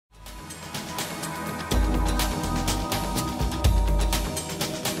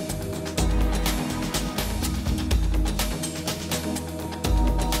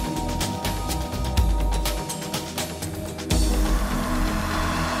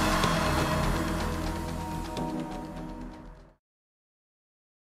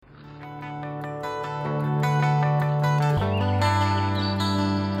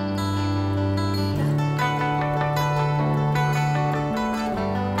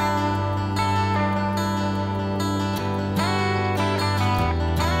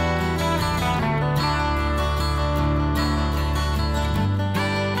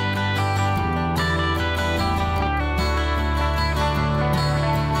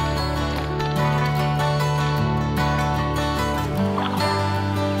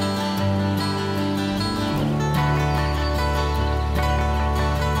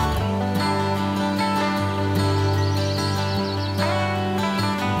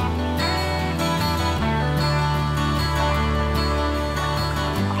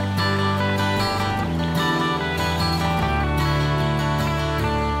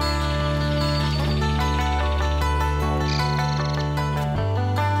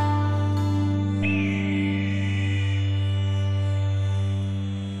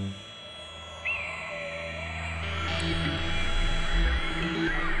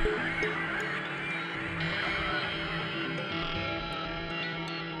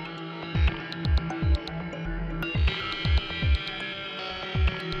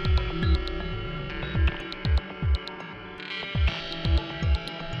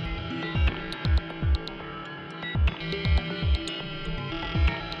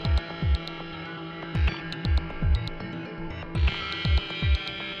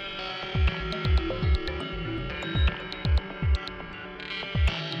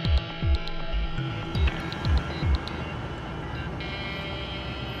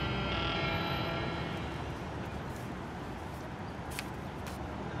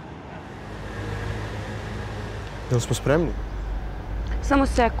Jel smo spremni? Samo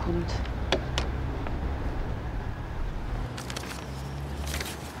sekund.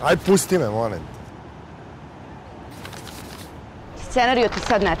 Aj, pusti me, molim te. Scenariju ti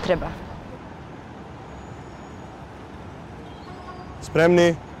sad ne treba.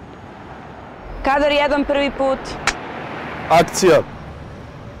 Spremni? Kadar 1 prvi put. Akcija!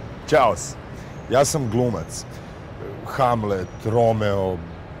 Ćaos. Ja sam glumac. Hamlet, Romeo,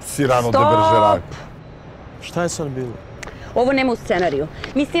 Cyrano de Bergerac. Šta je sad bilo? Ovo nema u scenariju.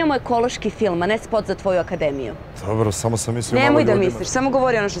 Mi snimamo ekološki film, a ne spot za tvoju akademiju. Dobro, samo sam mislio malo Nemoj ljudima. da misliš, samo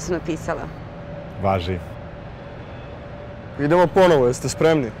govori ono što sam napisala. Važi. Idemo ponovo, jeste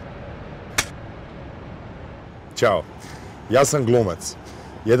spremni? Ćao. Ja sam glumac.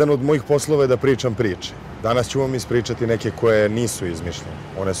 Jedan od mojih poslova je da pričam priče. Danas ću vam ispričati neke koje nisu izmišljene.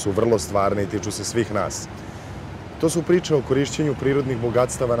 One su vrlo stvarne i tiču se svih nas. To su priče o korišćenju prirodnih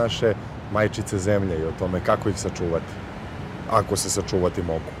bogatstava naše majčice zemlje i o tome kako ih sačuvati. Ako se sačuvati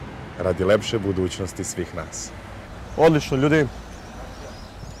mogu. Radi lepše budućnosti svih nas. Odlično, ljudi.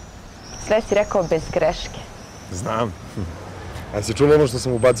 Sve si rekao bez greške. Znam. A si čulo ono što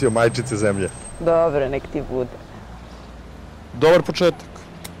sam ubacio majčice zemlje? Dobro, nek ti bude. Dobar početak.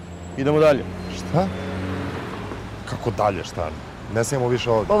 Idemo dalje. Šta? Kako dalje, šta? Ne smijemo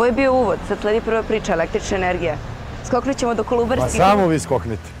više ovdje. Ovo je bio uvod, sad sledi prva priča, električna energija. Skoknut ćemo do Kolubarskih... Pa samo vi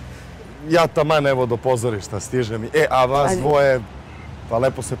skoknite. Ja taman evo do pozorišta stižem. A vas dvoje, pa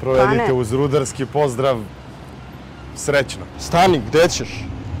lepo se provedite uz rudarski pozdrav. Srećno. Stani, gde ćeš?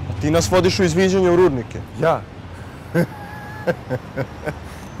 A ti nas vodiš u izviđanje u rudnike. Ja?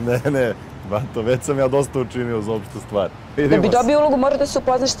 Ne, Bato, već sam ja dosta učinio za opšte stvari. Da bi dobio ulogu moraš da se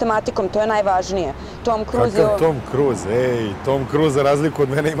upoznaš s tematikom, to je najvažnije. Tom Cruise je... Kakav Tom Cruise? Ej, Tom Cruise za razliku od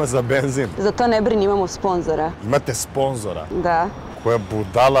mene ima za benzin. Za to ne brini, imamo sponzora. Imate sponzora? Da. Koja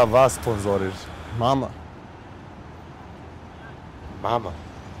budala vas sponzoriš? Mama. Mama?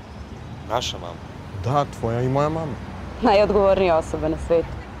 Naša mama? Da, tvoja i moja mama. Najodgovornija osoba na svetu.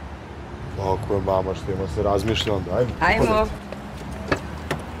 Ako je mama što ima se razmišlja onda, ajmo. Ajmo.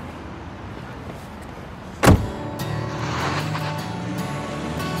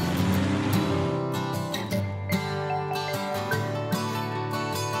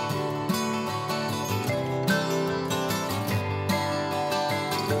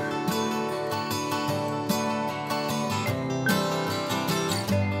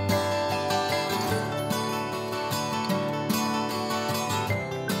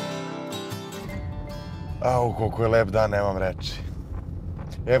 Au, koliko je lep dan, nemam reči.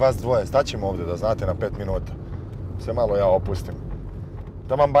 Vas dvoje, staćemo ovdje da znate na 5 minuta. Se malo ja opustim.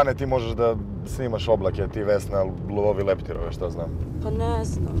 Taman, Bane, ti možeš da snimaš oblake, ti Vesna lovi leptirove, šta znam. Pa ne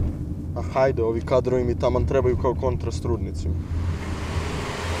znam. A hajde, ovi kadrovi mi taman trebaju kao kontrast rudnicima.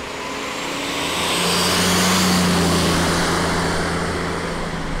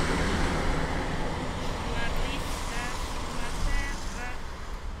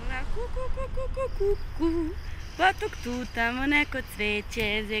 Potok tu, tamo neko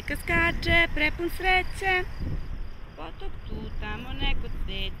cveće, zeka skače, prepun sreće. Potok tu, tamo neko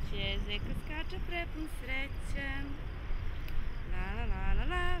cveće, zeka skače, prepun sreće. La la la la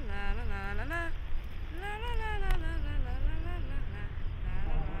la la la la la la la la la la la la la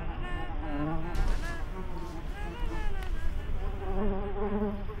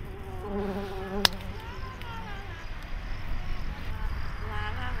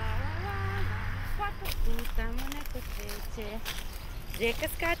tamo neko cveće, zeka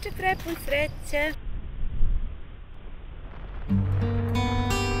skače prepun sreće.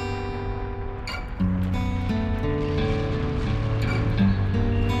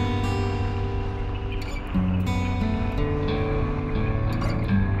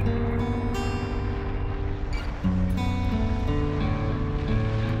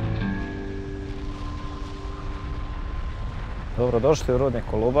 Dobrodošli u rudnik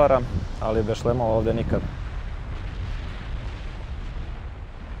Kolubara, ali bez šlemova ovdje nikad.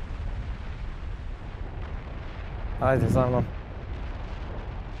 Ajde za mnom.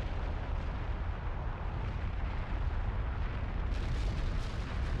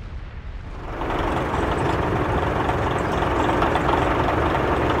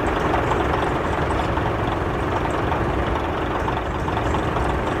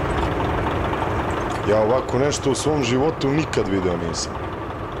 Ja ovako nešto u svom životu nikad video nisam.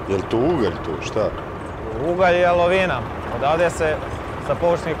 Je li to ugalj tu, šta? Ugalj je jalovina. Odavde se sa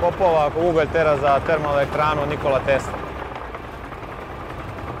površnih kopova ugalj tera za termoelektranu Nikola Tesla.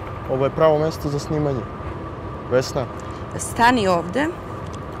 Ovo je pravo mjesto za snimanje. Vesna. Stani ovde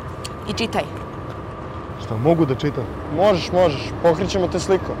i čitaj. Šta, mogu da čitam? Možeš, pokrićemo te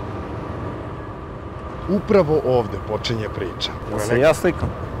slikom. Upravo ovde počinje priča. Da se ja slikam.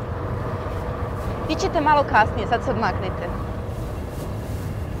 Vi ćete malo kasnije, sad se odmaknite.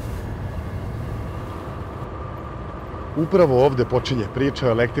 Upravo ovde počinje priča o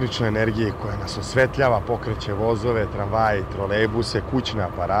električnoj energiji koja nas osvetljava, pokreće vozove, tramvaje, trolejbuse, kućne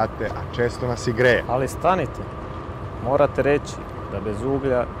aparate, a često nas i greje. Ali stanite, morate reći da bez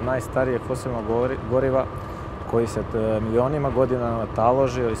uglja, najstarijeg fosilnog goriva, koji se milionima godina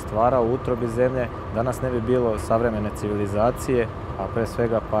taložio i stvarao u utrobi zemlje, danas ne bi bilo savremene civilizacije, a pre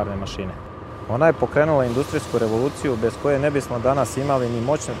svega parne mašine. Ona je pokrenula industrijsku revoluciju bez koje ne bismo danas imali ni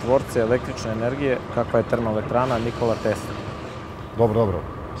moćne tvorce električne energije kakva je termoelektrana Nikola Tesla. Dobro,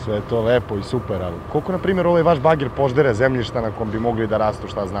 sve je to lepo i super, ali koliko, na primjer, ovaj vaš bagir poždere zemljišta na kom bi mogli da rastu,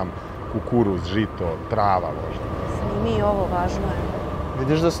 šta znam, kukuruz, žito, trava možda? Snimi ovo, važno je.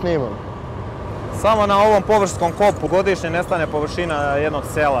 Vidiš da snimam? Samo na ovom površinskom kopu godišnje nestane površina jednog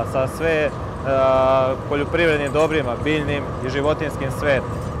sela sa sve poljoprivrednim dobrima, biljnim i životinjskim svetom.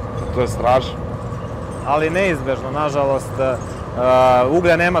 To je strašno. Ali neizbežno, nažalost,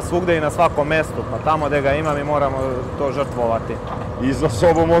 uglja nema svugde i na svakom mestu, pa tamo gde ga ima mi moramo to žrtvovati. I za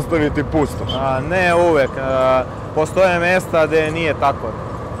sobom ostaviti pustoš. Ne uvek, postoje mesta gde nije tako.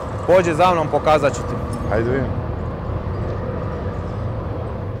 Pođi za mnom, pokazat ću ti. Hajde vidim.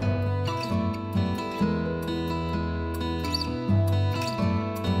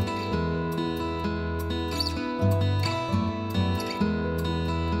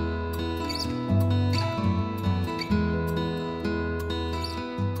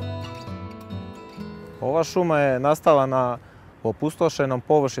 Ova šuma je nastala na opustošenom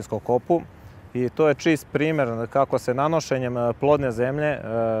površinskom kopu i to je čist primjer kako se nanošenjem plodne zemlje,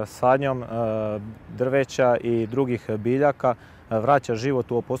 sadnjom drveća i drugih biljaka vraća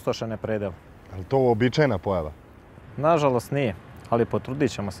život u opustošene predele. Je li to uobičajena pojava? Nažalost nije, ali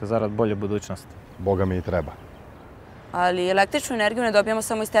potrudit ćemo se zarad bolje budućnosti. Boga mi i treba. Ali električnu energiju ne dobijamo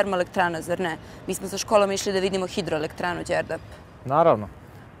samo iz termoelektrana, zar ne? Mi smo sa školom išli da vidimo hidroelektranu Đerdap. Naravno.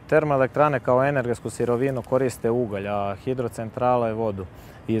 Termoelektrane kao energetsku sirovinu koriste ugalj, a hidrocentrale vodu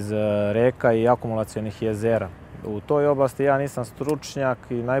iz reka i akumulacionih jezera. U toj oblasti ja nisam stručnjak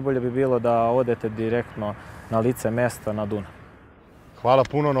i najbolje bi bilo da odete direktno na lice mesta na Dunav. Hvala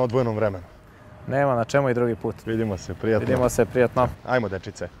puno na odvojenom vremenu. Nema na čemu i drugi put. Vidimo se, prijatno. Vidimo se, prijatno. Ajmo,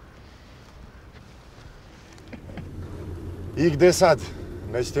 dečice. I gde sad?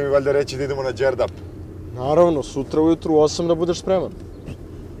 Nećete mi valjda reći da idemo na Đerdap? Naravno, sutra ujutru u 8 da budeš spreman.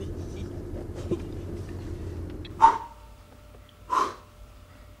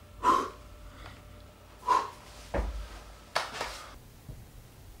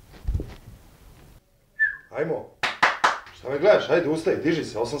 Ajmo. Šta me gledaš? Ajde, ustaj, diži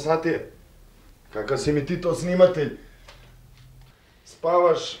se, 8 sati je. Kakav si mi ti to snimatelj?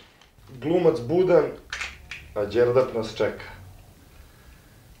 Spavaš, glumac budan, a Đerdap nas čeka.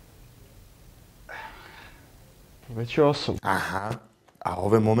 Već je 8. Aha, a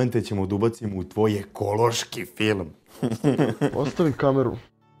ove momente ćemo da ubacimo u tvoj ekološki film. Ostavi kameru.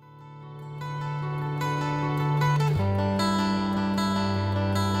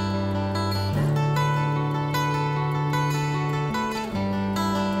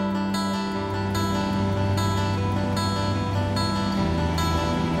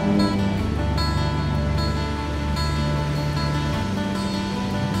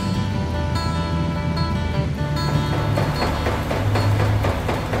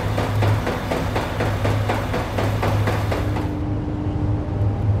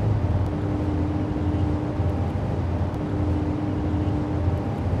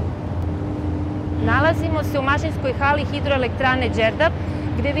 Nalazimo se u mašinskoj hali hidroelektrane Đerdap,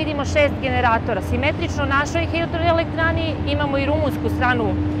 gde vidimo 6 generatora. Simetrično našoj hidroelektrani imamo i rumunsku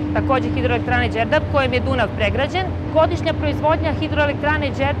stranu, takođe hidroelektrane Đerdap, kojem je Dunav pregrađen. Godišnja proizvodnja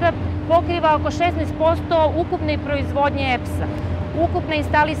hidroelektrane Đerdap pokriva oko 16% ukupne proizvodnje EPS-a. Ukupna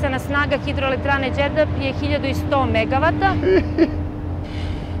instalisana snaga hidroelektrane Đerdap je 1100 megavata.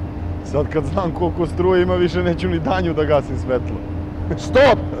 Sad kad znam koliko struje ima, više neću ni danju da gasim svetlo.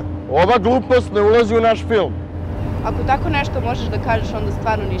 Stop! Ova glupost ne ulazi u naš film. Ako tako nešto možeš da kažeš, onda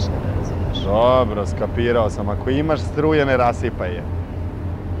stvarno ništa ne razumeš. Dobro, skapirao sam. Ako imaš struje, ne rasipaj je.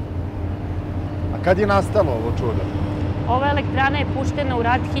 A kad je nastalo ovo čudo? Ova elektrana je puštena u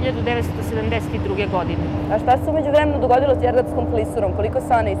rad 1972. godine. A šta se umeđu vremenu dogodilo s Đerdapskom klisurom? Koliko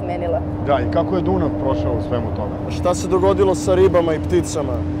se ona izmenila? Da, i kako je Dunav prošao u svemu toga? Šta se dogodilo sa ribama i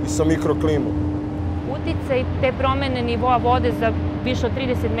pticama i sa mikroklimom? Uticaj te promene nivoa vode za više od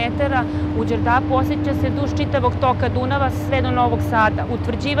 30 metara u Đerdapu osjeća se duž čitavog toka Dunava sve do Novog Sada.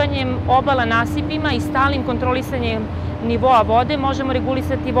 Utvrđivanjem obala nasipima i stalnim kontrolisanjem nivoa vode možemo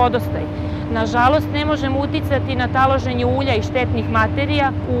regulisati vodostaj. Nažalost, ne možemo uticati na taloženje ulja i štetnih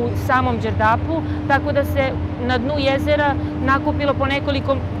materija u samom Đerdapu, tako da se na dnu jezera nakupilo po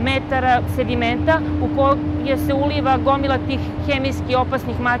nekoliko metara sedimenta u koje se uliva gomila tih hemijski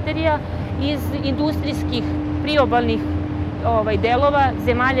opasnih materija iz industrijskih priobalnih delova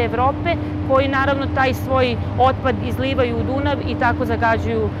zemalja Evrope, koji naravno taj svoj otpad izlivaju u Dunav i tako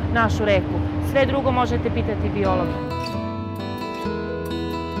zagađuju našu reku. Sve drugo možete pitati biologa.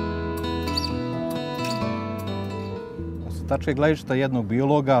 Sa tačke gledišta jednog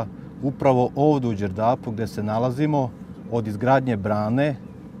biologa, upravo ovdje u Đerdapu gdje se nalazimo, od izgradnje brane,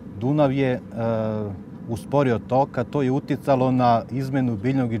 Dunav je usporio tok, a to je uticalo na izmenu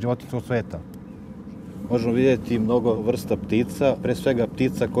biljnog i životinjskog sveta. Možemo vidjeti mnogo vrsta ptica, pre svega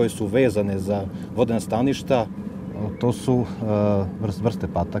ptica koje su vezane za vodena staništa. To su vrste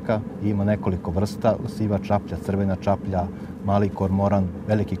pataka, ima nekoliko vrsta, siva čaplja, crvena čaplja, mali kormoran,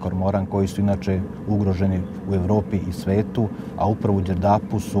 veliki kormoran, koji su inače ugroženi u Evropi i svetu, a upravo u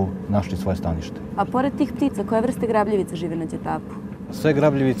Đerdapu su našli svoje stanište. A pored tih ptica, koje vrste grabljivica žive na Đerdapu? Sve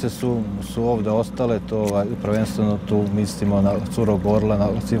grabljivice su ovdje ostale, to prvenstveno tu mislimo na curog orla,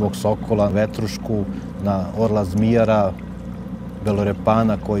 na sivog sokola, vetrušku, na orla zmijara,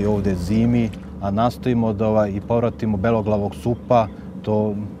 belorepana koji ovdje zimi, a nastojimo da i povratimo beloglavog supa,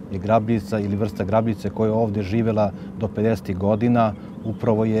 to je grabljivica ili vrsta grabljivice koja je ovdje živjela do 50. godina.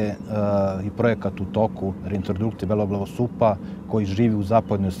 Upravo je i projekat u toku reintrodukcije beloglavog supa koji živi u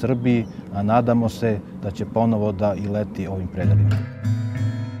zapadnoj Srbiji, a nadamo se da će ponovo da i leti ovim predelima.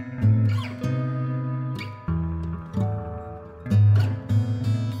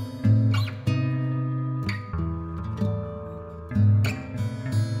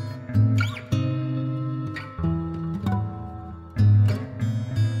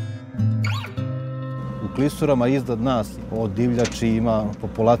 U klisurama iznad nas od divljači ima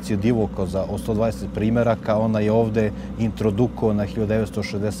populaciju divokoza od 120 primjeraka. Ona je ovdje introdukovana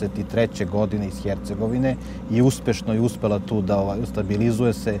 1963. godine iz Hercegovine i uspešno je uspela tu da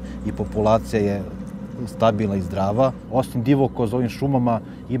stabilizuje se i populacija je stabilna i zdrava. Osim divokoza, ovim šumama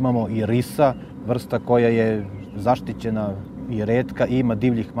imamo i risa, vrsta koja je zaštićena i retka, ima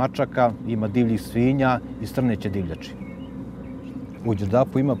divljih mačaka, ima divljih svinja i strneće divljači. U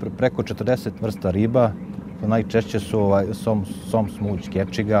Đerdapu ima preko 40 vrsta riba, najčešće su som, smuđ,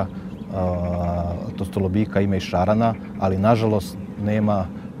 kečiga, tostolobika, ima i šarana, ali nažalost nema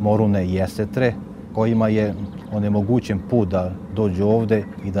morune i jesetre, kojima je onemogućen put da dođu ovde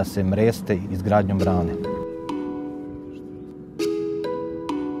i da se mreste izgradnjom brane.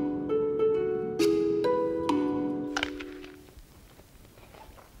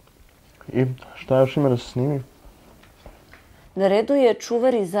 I šta još ima da se snimi? Na redu je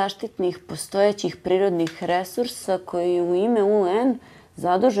čuvari zaštitnih postojećih prirodnih resursa koji je u ime UN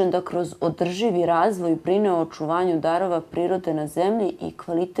zadužen da kroz održivi razvoj brine o očuvanju darova prirode na zemlji i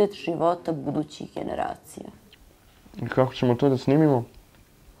kvalitet života budućih generacija. I kako ćemo to da snimimo?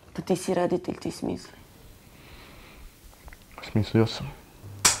 Pa ti si reditelj, ti smisli. Smislio sam.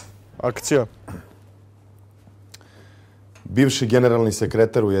 Akcija. Bivši generalni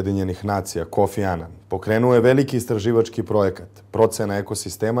sekretar Ujedinjenih nacija, Kofi Annan, pokrenuo je veliki istraživački projekat, procena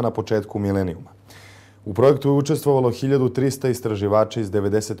ekosistema na početku milenijuma. U projektu je učestvovalo 1300 istraživača iz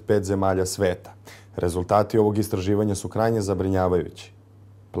 95 zemalja sveta. Rezultati ovog istraživanja su krajnje zabrinjavajući.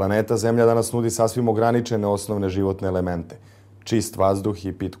 Planeta Zemlja danas nudi sasvim ograničene osnovne životne elemente, čist vazduh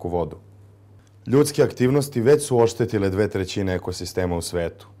i pitku vodu. Ljudske aktivnosti već su oštetile 2/3 ekosistema u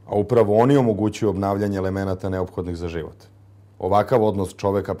svetu, a upravo oni omogućuju obnavljanje elemenata neophodnih za život. Ovakav odnos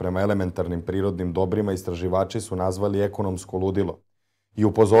čoveka prema elementarnim prirodnim dobrima istraživači su nazvali ekonomsko ludilo i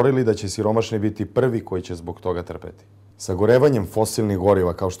upozorili da će siromašni biti prvi koji će zbog toga trpeti. Sagorevanjem fosilnih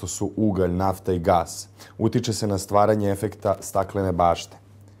goriva kao što su ugalj, nafta i gas utiče se na stvaranje efekta staklene bašte,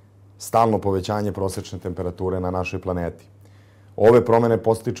 stalno povećanje prosečne temperature na našoj planeti. Ove promene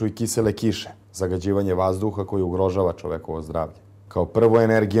podstiču i kisele kiše, zagađivanje vazduha koji ugrožava čovekovo zdravlje. Kao prvo,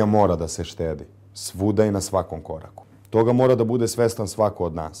 energija mora da se štedi, svuda i na svakom koraku. Toga mora da bude svestan svako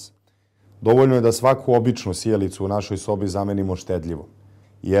od nas. Dovoljno je da svaku običnu sijalicu u našoj sobi zamenimo štedljivom.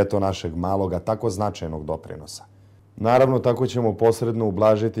 I eto našeg maloga, tako značajnog doprinosa. Naravno, tako ćemo posredno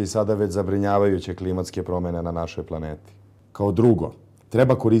ublažiti i sada već zabrinjavajuće klimatske promjene na našoj planeti. Kao drugo,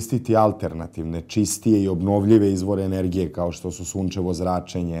 treba koristiti alternativne, čistije i obnovljive izvore energije kao što su sunčevo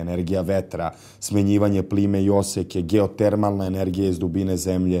zračenje, energija vetra, smenjivanje plime i oseke, geotermalna energija iz dubine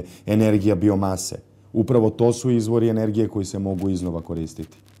zemlje, energija biomase. Upravo to su izvori energije koji se mogu iznova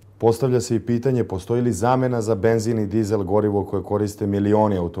koristiti. Postavlja se i pitanje postoji li zamena za benzin i dizel gorivo koje koriste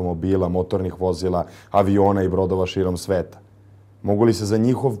milioni automobila, motornih vozila, aviona i brodova širom sveta. Mogu li se za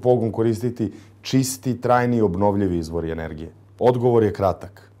njihov pogon koristiti čisti, trajni i obnovljivi izvori energije? Odgovor je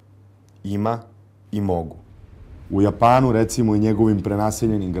kratak. Ima i mogu. U Japanu, recimo, i njegovim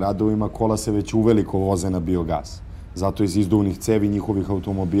prenaseljenim gradovima kola se već uveliko voze na biogas. Zato iz izduvnih cevi njihovih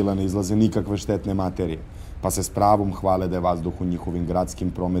automobila ne izlaze nikakve štetne materije, pa se s pravom hvale da je vazduh u njihovim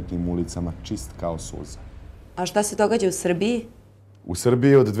gradskim prometnim ulicama čist kao suza. A šta se događa u Srbiji? U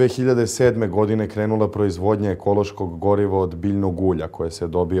Srbiji od 2007. godine krenula proizvodnja ekološkog goriva od biljnog ulja koje se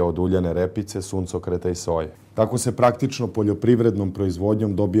dobija od uljane repice, suncokreta i soje. Tako se praktično poljoprivrednom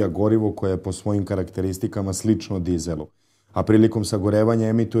proizvodnjom dobija gorivo koje je po svojim karakteristikama slično dizelu, a prilikom sagorevanja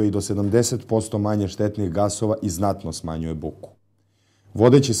emituje i do 70% manje štetnih gasova i znatno smanjuje buku.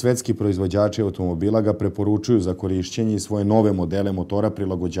 Vodeći svetski proizvođači automobila ga preporučuju za korišćenje i svoje nove modele motora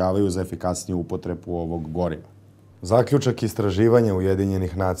prilagođavaju za efikasniju upotrebu ovog goriva. Zaključak istraživanja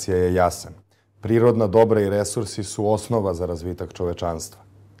Ujedinjenih nacija je jasan. Prirodna dobra i resursi su osnova za razvitak čovečanstva.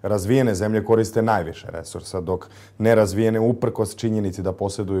 Razvijene zemlje koriste najviše resursa, dok nerazvijene uprkos činjenici da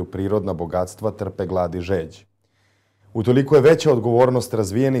posjeduju prirodna bogatstva trpe glad i žeđ. Utoliko je veća odgovornost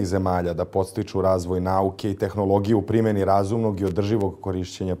razvijenih zemalja da podstiču razvoj nauke i tehnologije u primjeni razumnog i održivog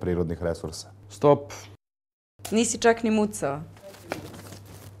korišćenja prirodnih resursa. Stop. Nisi čak ni mucao.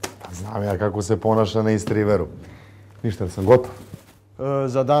 Pa znam ja kako se ponaša na East Riveru. Ništa, sam gotov.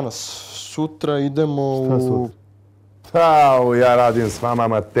 Za danas. Sutra idemo Šta sutra? Ja radim s vama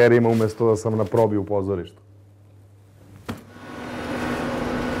amaterima umjesto da sam na probi u pozorištu.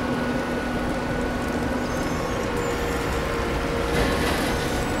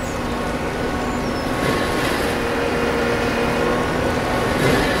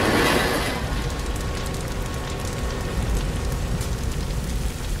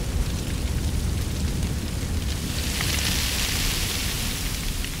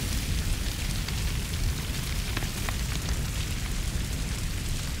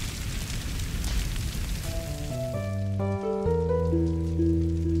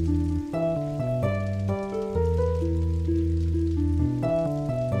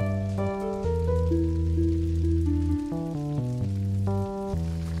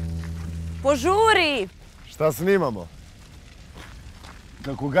 Požuri! Šta snimamo?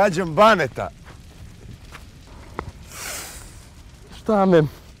 Kako gađam Baneta. Šta me?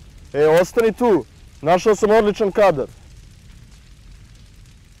 Ostani tu. Našao sam odličan kadar.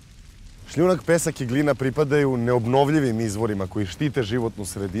 Šljunak, pesak i glina pripadaju neobnovljivim izvorima koji štite životnu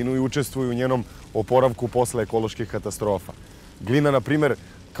sredinu i učestvuju u njenom oporavku posle ekoloških katastrofa. Glina, na primjer,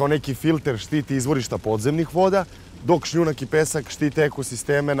 kao neki filter štiti izvorišta podzemnih voda, dok šljunak i pesak štite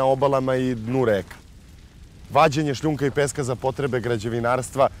ekosisteme na obalama i dnu reka. Vađenje šljunka i peska za potrebe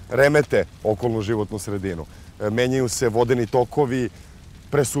građevinarstva remete okolnu životnu sredinu. Menjaju se vodeni tokovi,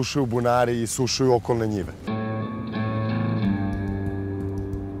 presušuju bunari i sušuju okolne njive.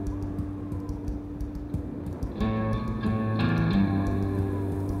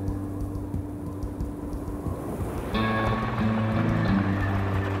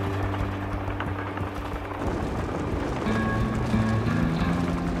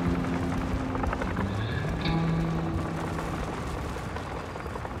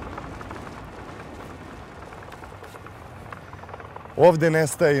 Ovde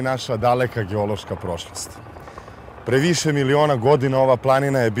nestaje i naša daleka geološka prošlost. Pre više miliona godina ova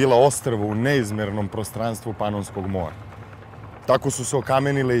planina je bila ostrvo u neizmernom prostranstvu Panonskog mora. Tako su se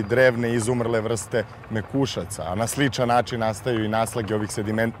okamenile i drevne izumrle vrste mekušaca, a na sličan način nastaju i naslage ovih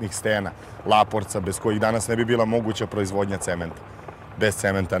sedimentnih stena, laporca, bez kojih danas ne bi bila moguća proizvodnja cementa. Bez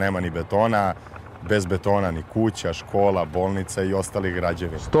cementa nema ni betona, bez betona ni kuća, škola, bolnica i ostalih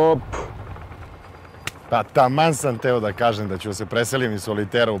građevina. Stop. Pa taman sam teo da kažem da ću se preselim iz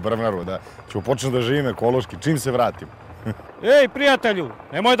solitera u Brvnaru, da ću početi da živim ekološki čim se vratim. Ej, prijatelju,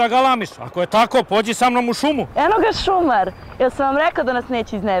 nemoj da galamiš. Ako je tako, pođi sa mnom u šumu. Eno ga šumar. Jel sam vam rekao da nas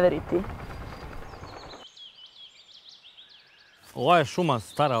neće izneveriti? Ova je šuma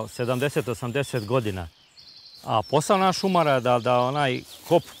stara 70-80 godina. A posao naš šumara je da onaj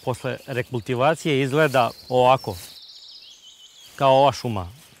kop posle rekultivacije izgleda ovako. Kao ova šuma.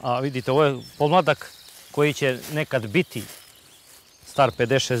 A vidite, ovo je pomladak koji će nekad biti star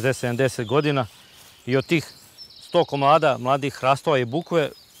 50, 60, 70 godina i od tih 100 komada mladih hrastova i bukve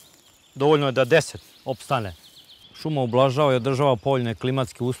dovoljno je da 10 opstane. Šuma ublažava i održava povoljne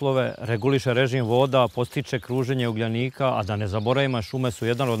klimatske uslove, reguliše režim voda, postiče kruženje ugljanika, a da ne zaboravimo, šume su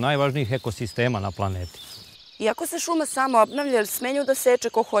jedan od najvažnijih ekosistema na planeti. Iako se šuma sama obnavlja, ili smenju da seče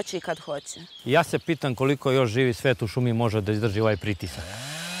ko hoće i kad hoće? Ja se pitam koliko još živi svet u šumi može da izdrži ovaj pritisak.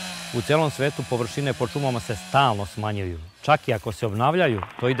 U celom svetu površine pod šumama se stalno smanjuju. Čak i ako se obnavljaju,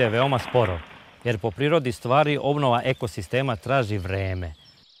 to ide veoma sporo. jer po prirodi stvari obnova ekosistema traži vreme.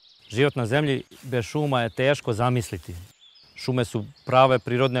 Život na zemlji bez šuma je teško zamisliti. Šume su prave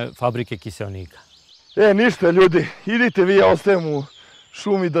prirodne fabrike kiseonika. Ništa ljudi, idite vi, ja ostajem u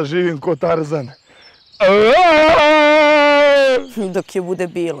šumi da živim ko Tarzan. Dok je bude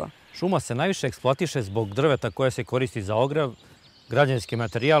bilo. Šuma se najviše eksploatiše zbog drveta koje se koristi za ogrjev, građevinski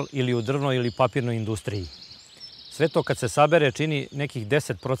materijal ili u drvnoj ili papirnoj industriji. Sve to kad se sabere čini nekih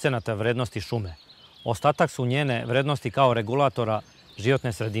 10% vrednosti šume. Ostatak su njene vrednosti kao regulatora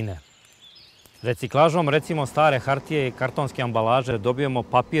životne sredine. Reciklažom, recimo stare hartije i kartonske ambalaže, dobijemo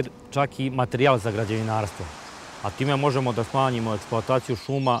papir, čak i materijal za građevinarstvo. A time možemo da smanjimo eksploataciju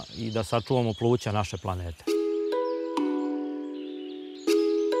šuma i da sačuvamo pluća naše planete.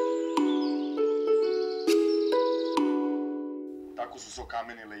 Tako su se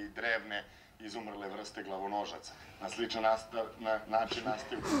okamenile i drevne, izumrle vrste glavonožaca. Na sličan način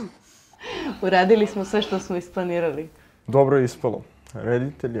nastaju. Uradili smo sve što smo isplanirali. Dobro je ispalo.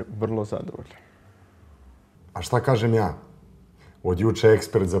 Reditelj je vrlo zadovoljan. A šta kažem ja? Od juče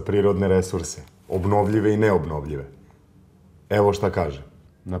ekspert za prirodne resurse, obnovljive i neobnovljive. Evo šta kaže.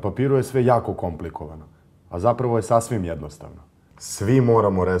 Na papiru je sve jako komplikovano, a zapravo je sasvim jednostavno. Svi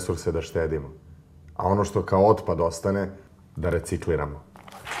moramo resurse da štedimo, a ono što kao otpad ostane, da recikliramo.